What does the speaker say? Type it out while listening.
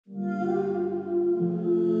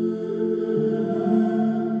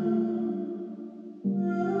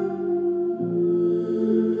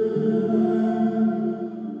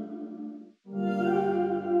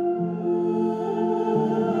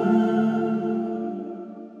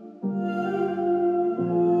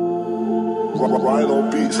Ride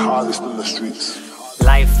on beats, hardest in the streets.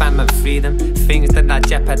 Life and my freedom, things that I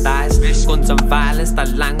jeopardize. Guns and violence, the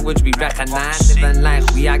language we recognize. Living life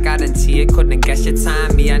we I guarantee it, couldn't guess your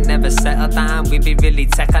time. Me, I never settle down, we be really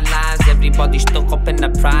taking lives. Everybody stuck up in the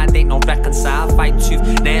pride, ain't no reconcile. Fight tooth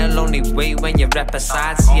nail, only way when you rep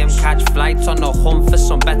aside. See him catch flights on the hunt for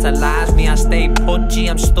some better lives. Me, I stay pudgy,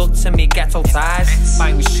 I'm stuck to me ghetto ties.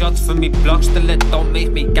 Bang shots for me blocks, still it don't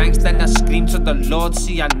make me gangster. I scream to the Lord,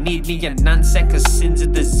 see I need me an answer. Cause sin's a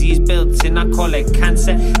disease built in, I call it cancer.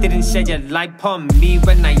 Didn't say your life on me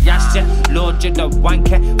when I asked you. Lord, you're the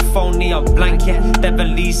wanker, phony or blank ya.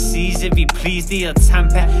 Devil he sees if he pleased, he'll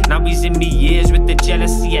tamper. Now he's in me ears with the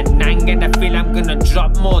jealousy and anger. I feel I'm gonna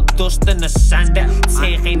drop more dust than a sander.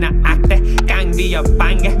 Take ain't an actor, gang be a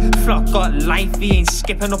banger. Flock got life, he ain't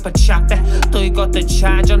skipping up a chapter. Though you got the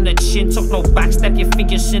charge on the chin, took no backstep. You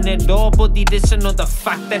think you've seen it all, buddy, this another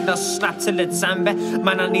fact that I'll slap till it's amber.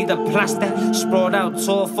 Man, I need a plaster, sprawled out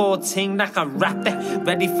tall 14 like a raptor.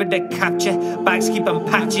 Ready for the capture, bags keep them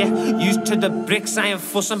packed, yeah. Used to the bricks, I ain't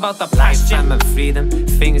fussing about the pasture. Life and my freedom,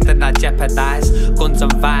 things that I jeopardize. Guns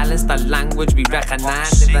and violence, the language we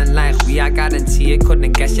recognize. Living life we I guarantee it,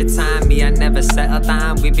 couldn't guess your time. Me, I never settle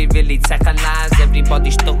down, we be really taking lives.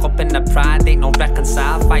 Everybody stuck up in the pride, ain't no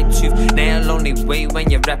reconcile. Fight tooth nail, only way when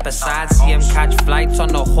you rep aside. See him catch flights on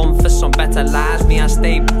the hunt for some better lives. Me, I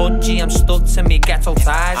stay pudgy, I'm stuck to me ghetto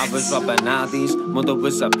ties. I was robbing Aldi's, mother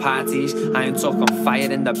was at parties. I ain't talking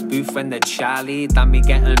fire in the booth when the Charlie. That me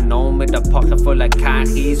getting known with a pocket full of car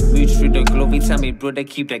keys. Mooch through the glory, tell me brother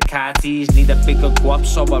keep the car keys. Need a bigger guap,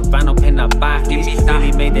 so I ran up in the Barclays.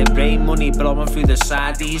 Really made it rain, money blowing through the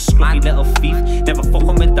sides. Scruffy little thief, never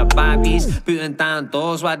fucking with the Barbies. Booting down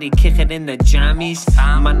doors while they kick it in the jammies.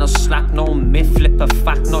 Man, no slap, no myth, flip a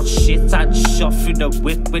fact, not shit. I just shot through the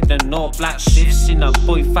whip with the no black shifts. Seen a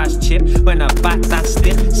boy fast chip when I back that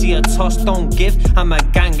stiff. See a toss, don't give. I'm a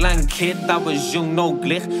gangland kid that was young, no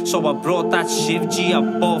glick. So I brought that shiv G, I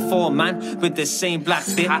bought 4 man with the same black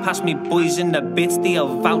bit. Pass me boys in the bits,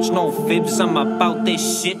 they'll vouch, no fibs. I'm about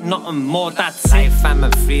this shit, nothing more, that's it. Life and my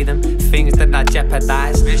freedom, things that I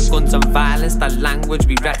jeopardize. Guns and violence, the language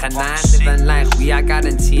we recognize. Living life we I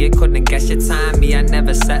guarantee it, couldn't guess your time. Me, I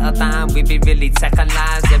never settle down, we be really taking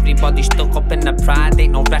lives. Everybody stuck up in the pride,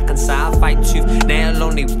 ain't no reconcile. Fight tooth nail,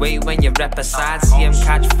 only way when you rep aside. See him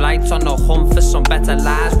catch flights on the hunt for some better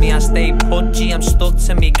lives. Me, I stay pudgy, I'm stuck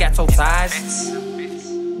to me ghetto ties.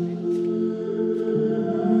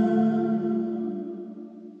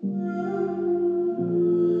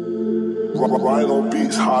 Ride on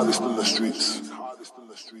beats, hardest in the streets.